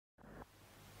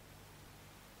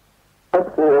A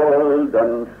cold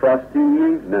and frosty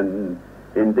evening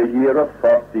in the year of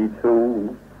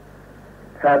 42,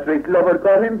 Patrick Lovet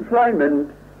got employment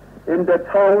in the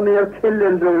town near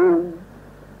Killaloe.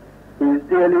 His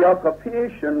daily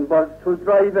occupation was to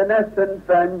drive an Essen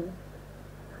van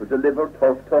to deliver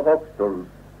turf to hucksters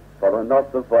for a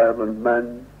North of Ireland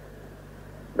man.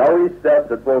 Now he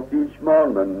started work each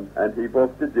morning, and he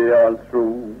worked the day all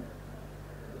through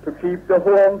to keep the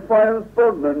home fires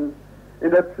burning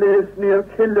in a place near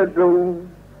Killaloe.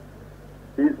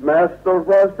 His master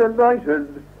was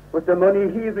delighted with the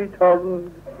money he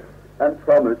returned and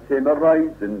promised him a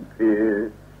rise in pay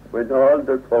when all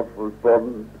the turf was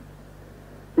burned.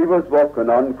 He was working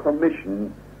on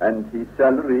commission, and his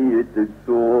salary it did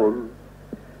soar.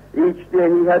 Each day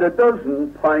he had a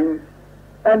dozen pints,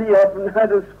 and he often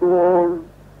had a score.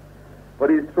 But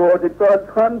his throat it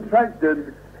got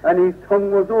contracted, and his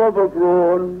tongue was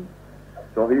overgrown,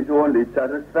 so his only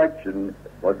satisfaction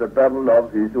was a barrel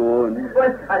of his own.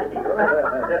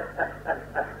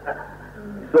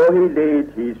 So he laid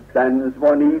his plans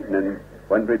one evening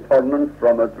when returning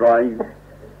from a drive,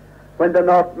 when the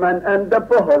Northman and the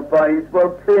Boer boys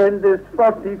were playing this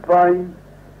 45.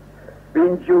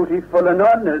 Being dutiful and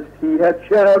honest, he had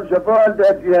charge of all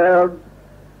that yard,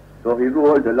 so he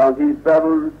rolled along his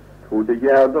barrel to the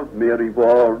yard of Mary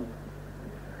Ward.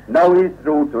 Now his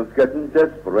throat was getting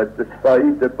desperate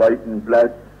despite the biting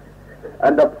blast,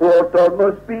 and the porter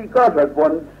must be got at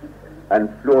once and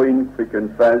flowing quick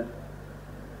and fast.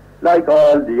 Like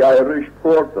all the Irish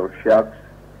porter sharks,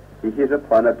 he hit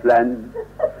upon a plan,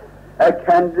 a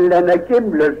candle and a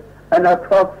gimlet and a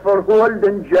crock for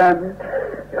holding jam.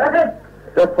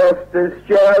 The first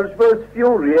discharge was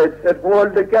furious, it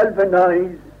rolled the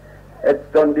galvanized, it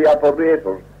stunned the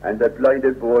operator and it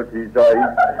blinded both his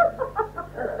eyes.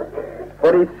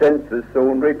 But his senses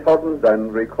soon returned,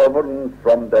 and recovering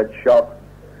from that shock,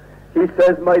 he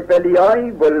says, my belly I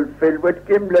will fill with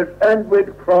gimlet and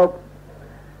with crock.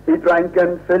 He drank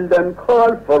and filled and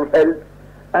called for help,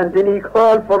 and then he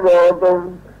called for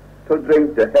order to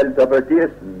drink the health of a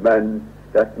decent man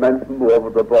that meant from over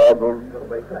the border.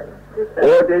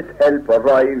 Oh, this help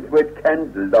arrived with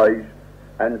candlelight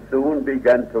and soon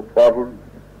began to quarrel.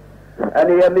 And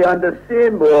nearly on the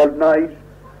same old night,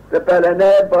 the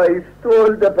Ballinair boys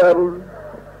stole the barrel.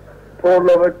 Poor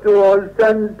Lovet dozed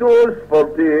and dozed for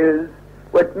days,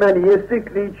 with many a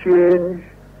sickly change,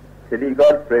 till he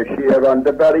got fresh air on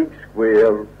the barrack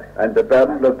square, and the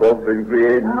barrel above in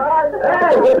grain.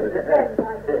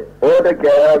 Oh, the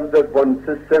guards at once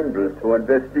assembled to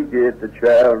investigate the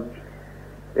charge.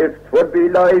 If 'twould be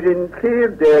light in clear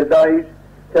daylight,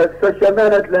 there's such a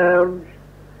man at large.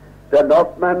 The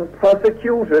Northman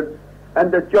prosecuted, and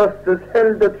the justice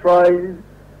held the trial.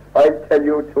 I'll tell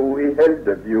you too, he held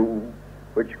the view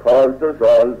which caused us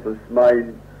all to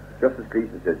smile. Justice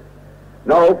Gleeson says,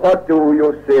 now what do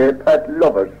you say, Pat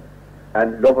Lovet?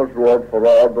 And Lovet roared for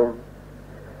order.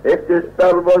 If this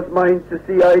barrel was mine to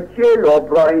see, I'd jail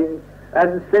O'Brien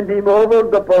and send him over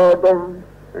the border.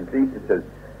 And Gleeson says,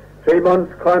 3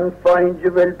 months confined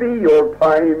you will be your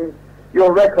time.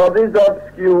 Your record is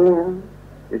obscure.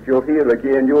 If you're here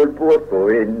again, you'll both go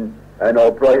in, and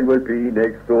O'Brien will be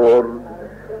next door.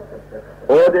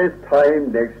 Oh, this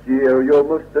time next year you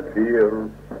must appear.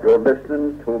 You're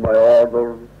listening to my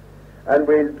order, and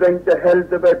we'll drink the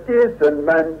health of a decent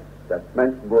man that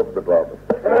meant above the border.